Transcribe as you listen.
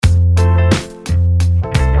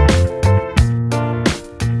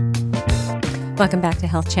Welcome back to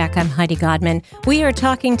Health Check. I'm Heidi Godman. We are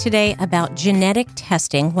talking today about genetic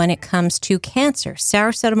testing when it comes to cancer.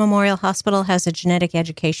 Sarasota Memorial Hospital has a genetic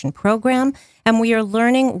education program, and we are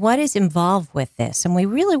learning what is involved with this. And we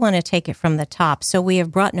really want to take it from the top. So we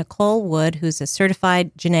have brought Nicole Wood, who's a certified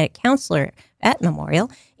genetic counselor at Memorial,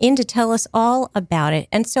 in to tell us all about it.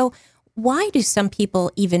 And so why do some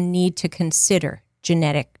people even need to consider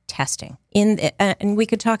genetic testing? And we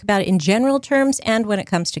could talk about it in general terms and when it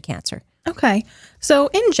comes to cancer. Okay.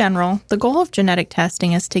 So in general, the goal of genetic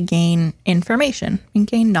testing is to gain information and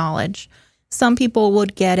gain knowledge. Some people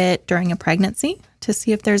would get it during a pregnancy to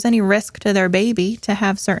see if there's any risk to their baby to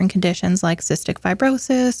have certain conditions like cystic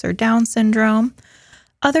fibrosis or Down syndrome.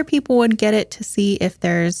 Other people would get it to see if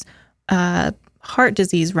there's heart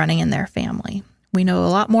disease running in their family. We know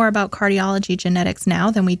a lot more about cardiology genetics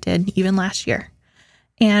now than we did even last year.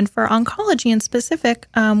 And for oncology in specific,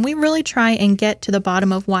 we really try and get to the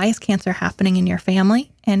bottom of why is cancer happening in your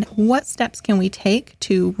family and what steps can we take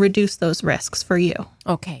to reduce those risks for you.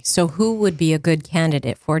 Okay, so who would be a good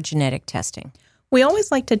candidate for genetic testing? We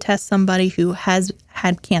always like to test somebody who has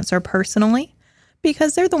had cancer personally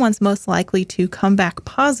because they're the ones most likely to come back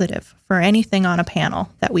positive for anything on a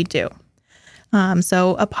panel that we do.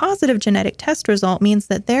 So a positive genetic test result means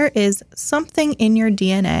that there is something in your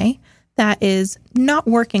DNA that is not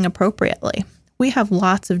working appropriately. We have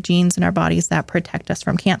lots of genes in our bodies that protect us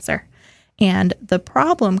from cancer. And the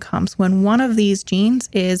problem comes when one of these genes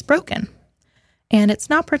is broken and it's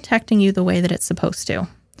not protecting you the way that it's supposed to.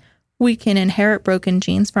 We can inherit broken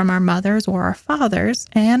genes from our mothers or our fathers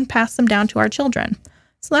and pass them down to our children.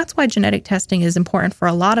 So that's why genetic testing is important for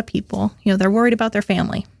a lot of people. They're worried about their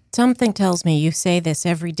family. Something tells me you say this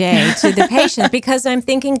every day to the patient because I'm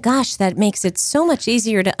thinking, gosh, that makes it so much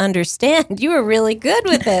easier to understand. You are really good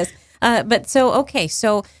with this. But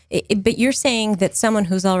you're saying that someone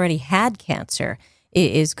who's already had cancer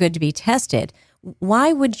is good to be tested.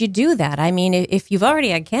 Why would you do that? I mean, if you've already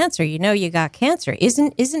had cancer, you got cancer.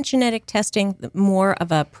 Isn't genetic testing more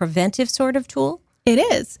of a preventive sort of tool? It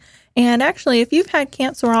is. And actually, if you've had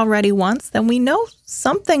cancer already once, then we know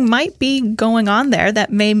something might be going on there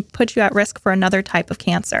that may put you at risk for another type of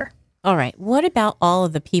cancer. All right. What about all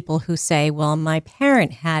of the people who say, well, my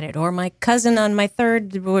parent had it or my cousin on my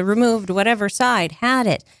third removed whatever side had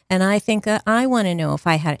it, and I think I want to know if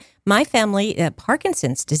I had it. My family,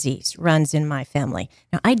 Parkinson's disease runs in my family.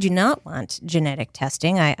 Now, I do not want genetic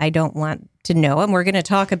testing. I don't want to know, and we're going to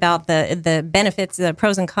talk about the benefits, the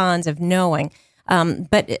pros and cons of knowing.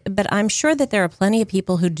 But I'm sure that there are plenty of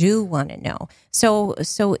people who do want to know. So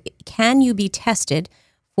can you be tested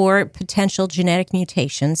for potential genetic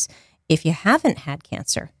mutations if you haven't had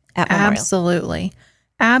cancer at Memorial?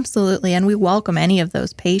 Absolutely. And we welcome any of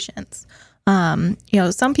those patients.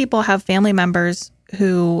 Some people have family members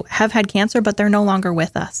who have had cancer, but they're no longer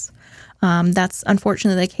with us. That's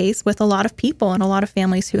unfortunately the case with a lot of people and a lot of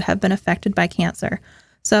families who have been affected by cancer.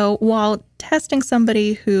 So while testing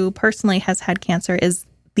somebody who personally has had cancer is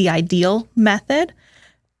the ideal method,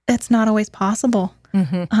 it's not always possible.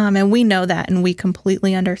 Mm-hmm. And we know that, and we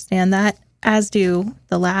completely understand that, as do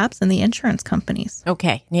the labs and the insurance companies.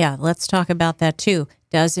 Okay. Yeah, let's talk about that too.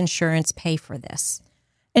 Does insurance pay for this?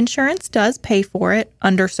 Insurance does pay for it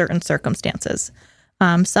under certain circumstances.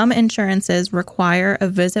 Some insurances require a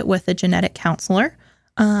visit with a genetic counselor.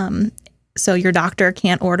 So your doctor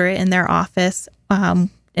can't order it in their office and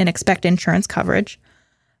expect insurance coverage.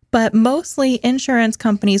 But mostly insurance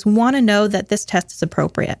companies want to know that this test is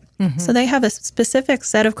appropriate. Mm-hmm. So they have a specific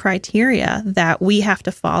set of criteria that we have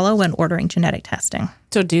to follow when ordering genetic testing.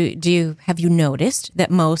 So have you noticed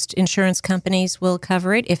that most insurance companies will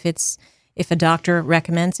cover it if a doctor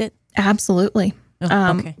recommends it? Absolutely.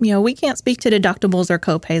 Oh, okay. We can't speak to deductibles or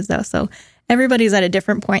copays though. So everybody's at a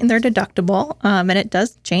different point in their deductible, and it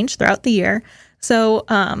does change throughout the year. So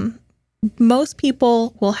most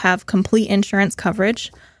people will have complete insurance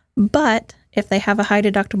coverage, but if they have a high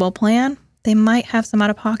deductible plan, they might have some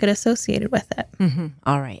out-of-pocket associated with it. Mm-hmm.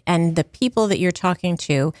 All right. And the people that you're talking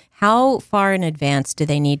to, how far in advance do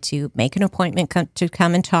they need to make an appointment to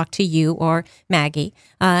come and talk to you or Maggie?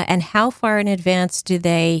 And how far in advance do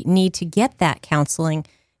they need to get that counseling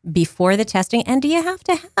before the testing? And do you have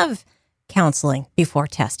to have counseling before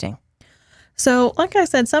testing? So, like I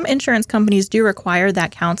said, some insurance companies do require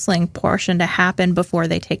that counseling portion to happen before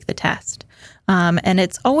they take the test. And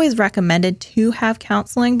it's always recommended to have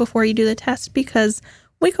counseling before you do the test because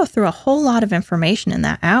we go through a whole lot of information in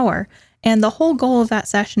that hour. And the whole goal of that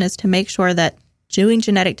session is to make sure that doing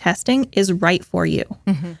genetic testing is right for you.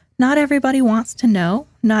 Mm-hmm. Not everybody wants to know.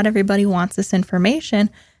 Not everybody wants this information.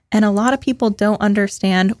 And a lot of people don't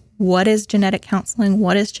understand what is genetic counseling?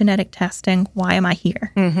 What is genetic testing? Why am I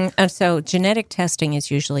here? And so genetic testing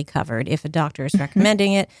is usually covered if a doctor is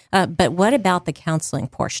recommending it. But what about the counseling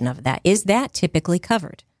portion of that? Is that typically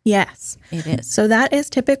covered? Yes, it is. So that is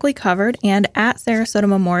typically covered. And at Sarasota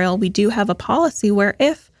Memorial, we do have a policy where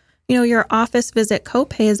if, your office visit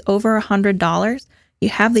copay is over $100, you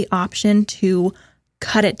have the option to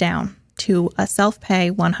cut it down to a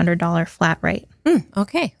self-pay $100 flat rate.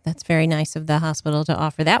 Okay. That's very nice of the hospital to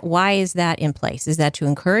offer that. Why is that in place? Is that to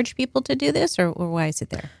encourage people to do this, or why is it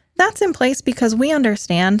there? That's in place because we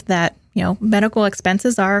understand that, medical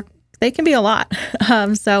expenses they can be a lot.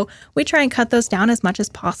 So we try and cut those down as much as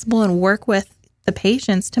possible and work with the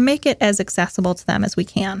patients to make it as accessible to them as we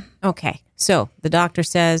can. Okay. So the doctor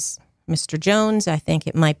says, Mr. Jones, I think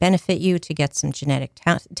it might benefit you to get some genetic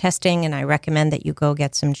testing, and I recommend that you go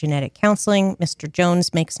get some genetic counseling. Mr.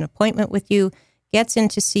 Jones makes an appointment with you, gets in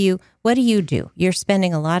to see you. What do? You're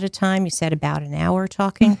spending a lot of time. You said about an hour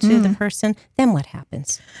talking to the person. Then what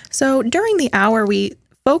happens? So during the hour, we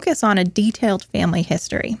focus on a detailed family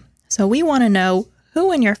history. So we want to know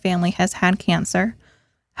who in your family has had cancer,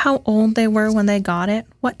 how old they were when they got it,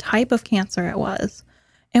 what type of cancer it was.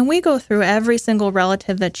 And we go through every single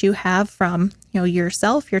relative that you have from,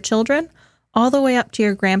 yourself, your children, all the way up to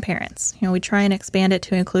your grandparents. We try and expand it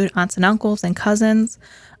to include aunts and uncles and cousins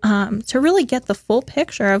to really get the full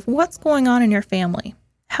picture of what's going on in your family.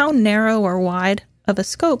 How narrow or wide of a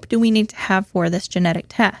scope do we need to have for this genetic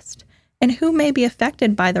test? And who may be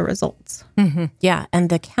affected by the results? Yeah, and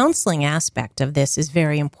the counseling aspect of this is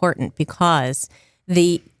very important because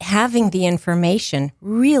having the information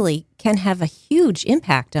really can have a huge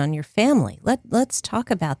impact on your family. Let's talk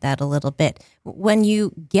about that a little bit. When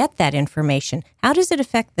you get that information, how does it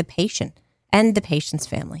affect the patient and the patient's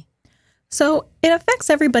family? So it affects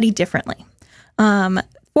everybody differently.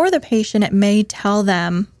 For the patient, it may tell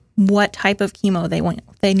them what type of chemo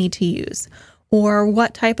they need to use, or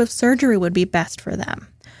what type of surgery would be best for them.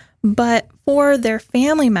 But for their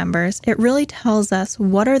family members, it really tells us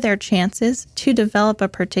what are their chances to develop a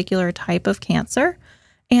particular type of cancer.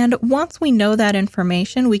 And once we know that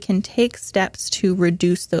information, we can take steps to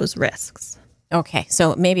reduce those risks. Okay,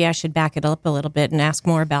 so maybe I should back it up a little bit and ask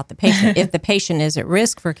more about the patient. If the patient is at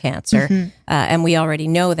risk for cancer, and we already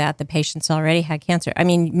know that the patient's already had cancer,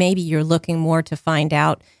 maybe you're looking more to find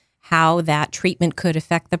out how that treatment could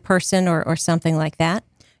affect the person or something like that?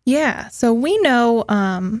 Yeah. So we know,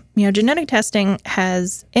 genetic testing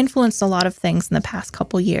has influenced a lot of things in the past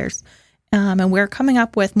couple years. And we're coming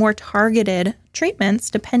up with more targeted treatments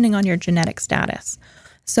depending on your genetic status.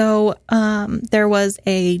 So there was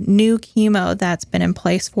a new chemo that's been in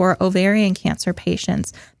place for ovarian cancer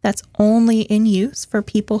patients that's only in use for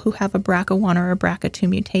people who have a BRCA1 or a BRCA2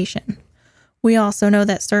 mutation. We also know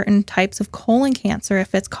that certain types of colon cancer,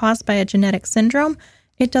 if it's caused by a genetic syndrome,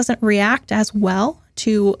 it doesn't react as well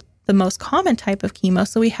to the most common type of chemo,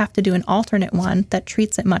 so we have to do an alternate one that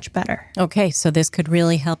treats it much better. Okay, so this could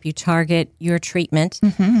really help you target your treatment.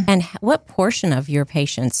 And what portion of your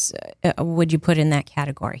patients would you put in that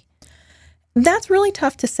category? That's really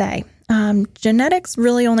tough to say. Genetics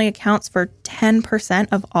really only accounts for 10%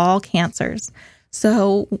 of all cancers.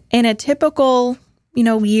 So in a typical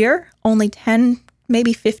year, only 10,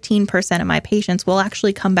 maybe 15% of my patients will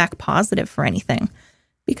actually come back positive for anything,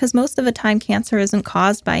 because most of the time cancer isn't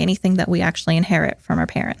caused by anything that we actually inherit from our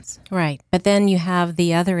parents. Right. But then you have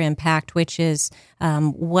the other impact, which is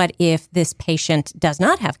what if this patient does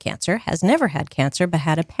not have cancer, has never had cancer, but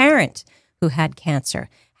had a parent who had cancer?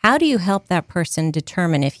 How do you help that person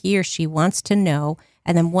determine if he or she wants to know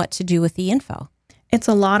and then what to do with the info? It's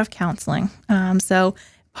a lot of counseling. So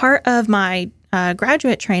part of my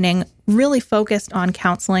graduate training really focused on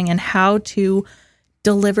counseling and how to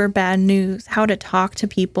deliver bad news, how to talk to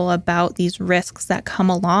people about these risks that come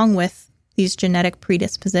along with these genetic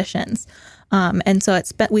predispositions. And so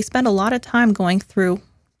we spend a lot of time going through,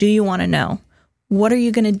 do you want to know? What are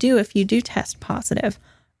you going to do if you do test positive?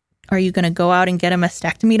 Are you going to go out and get a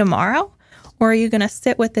mastectomy tomorrow? Or are you going to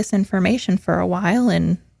sit with this information for a while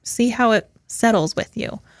and see how it settles with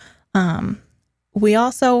you? We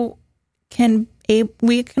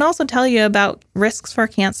can also tell you about risks for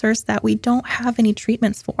cancers that we don't have any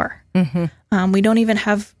treatments for. We don't even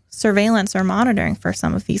have surveillance or monitoring for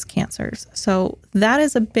some of these cancers. So that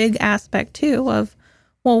is a big aspect too of,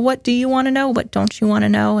 well, what do you want to know? What don't you want to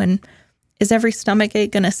know? And is every stomach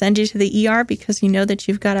ache going to send you to the ER because you know that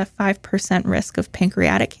you've got a 5% risk of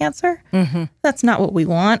pancreatic cancer? Mm-hmm. That's not what we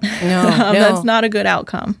want. No, no. That's not a good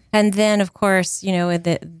outcome. And then, of course,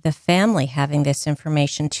 the family having this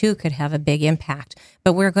information too could have a big impact.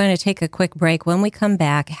 But we're going to take a quick break. When we come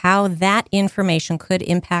back, how that information could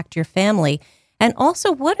impact your family. And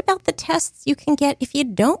also, what about the tests you can get if you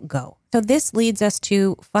don't go? So this leads us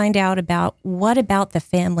to find out about what about the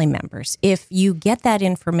family members? If you get that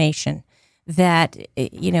information that,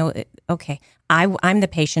 okay, I'm the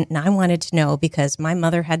patient and I wanted to know because my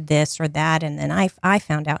mother had this or that, and then I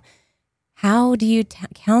found out. How do you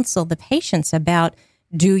counsel the patients about,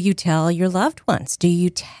 do you tell your loved ones? Do you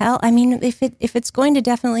tell, if it's going to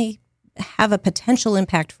definitely have a potential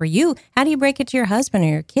impact for you, how do you break it to your husband or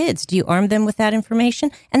your kids? Do you arm them with that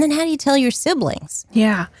information? And then how do you tell your siblings?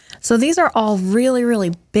 Yeah. So these are all really,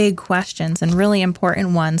 really big questions and really important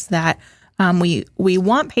ones that we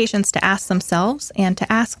want patients to ask themselves and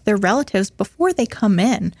to ask their relatives before they come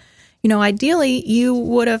in. Ideally, you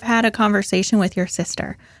would have had a conversation with your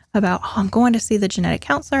sister about, I'm going to see the genetic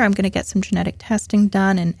counselor. I'm going to get some genetic testing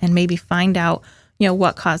done and maybe find out,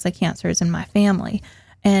 what caused the cancers in my family.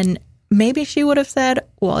 And maybe she would have said,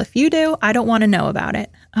 well, if you do, I don't want to know about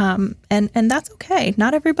it. And that's okay.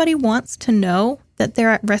 Not everybody wants to know that they're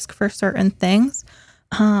at risk for certain things.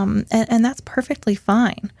 And that's perfectly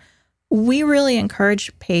fine. We really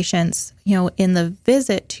encourage patients, in the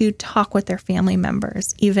visit to talk with their family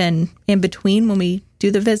members, even in between when we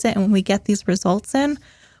do the visit and when we get these results in.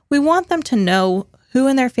 We want them to know who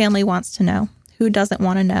in their family wants to know, who doesn't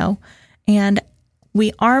want to know. And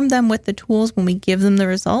we arm them with the tools when we give them the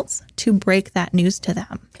results to break that news to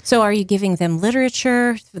them. So are you giving them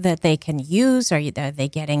literature that they can use? Are they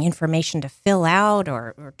getting information to fill out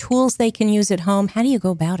or tools they can use at home? How do you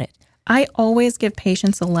go about it? I always give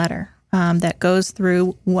patients a letter that goes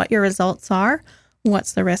through what your results are,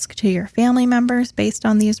 what's the risk to your family members based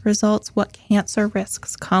on these results, what cancer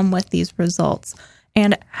risks come with these results,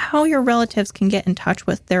 and how your relatives can get in touch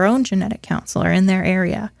with their own genetic counselor in their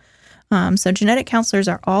area. So genetic counselors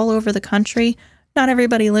are all over the country. Not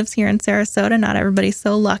everybody lives here in Sarasota. Not everybody's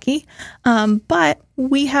so lucky. But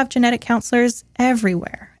we have genetic counselors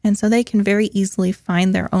everywhere. And so they can very easily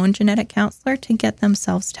find their own genetic counselor to get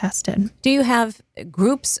themselves tested. Do you have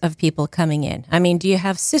groups of people coming in? Do you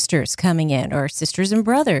have sisters coming in, or sisters and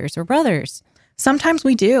brothers, or brothers? Sometimes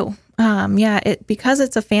we do. Because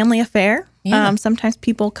it's a family affair. Yeah. Sometimes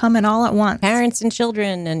people come in all at once. Parents and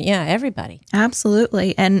children and everybody.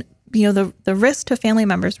 Absolutely. And the risk to family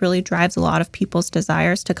members really drives a lot of people's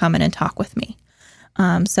desires to come in and talk with me.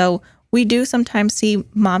 So we do sometimes see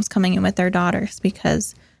moms coming in with their daughters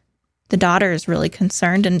because the daughter is really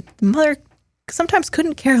concerned, and the mother sometimes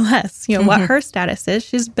couldn't care less, what her status is.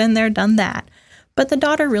 She's been there, done that. But the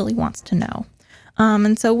daughter really wants to know.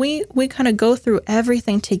 And so we kind of go through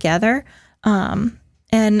everything together.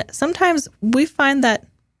 And sometimes we find that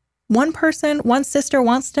one sister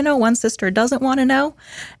wants to know, one sister doesn't want to know.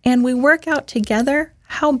 And we work out together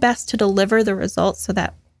how best to deliver the results so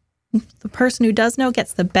that the person who does know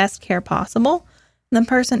gets the best care possible. And the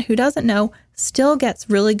person who doesn't know still gets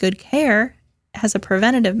really good care as a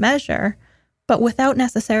preventative measure, but without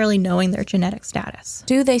necessarily knowing their genetic status.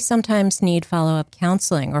 Do they sometimes need follow-up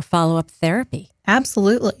counseling or follow-up therapy?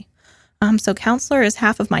 Absolutely. So counselor is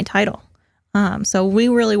half of my title. So we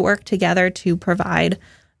really work together to provide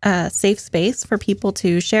a safe space for people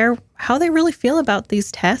to share how they really feel about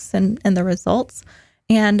these tests and the results.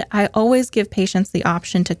 And I always give patients the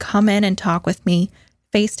option to come in and talk with me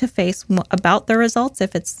face-to-face about the results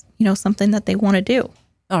if it's, something that they want to do.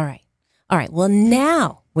 All right. Well,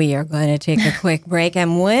 now we are going to take a quick break.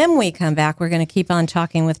 And when we come back, we're going to keep on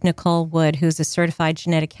talking with Nicole Wood, who's a certified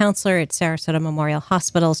genetic counselor at Sarasota Memorial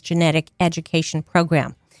Hospital's Genetic Education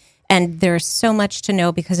Program. And there's so much to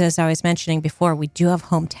know because, as I was mentioning before, we do have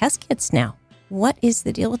home test kits now. What is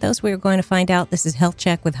the deal with those? We're going to find out. This is Health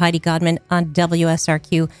Check with Heidi Godman on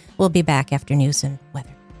WSRQ. We'll be back after news and weather.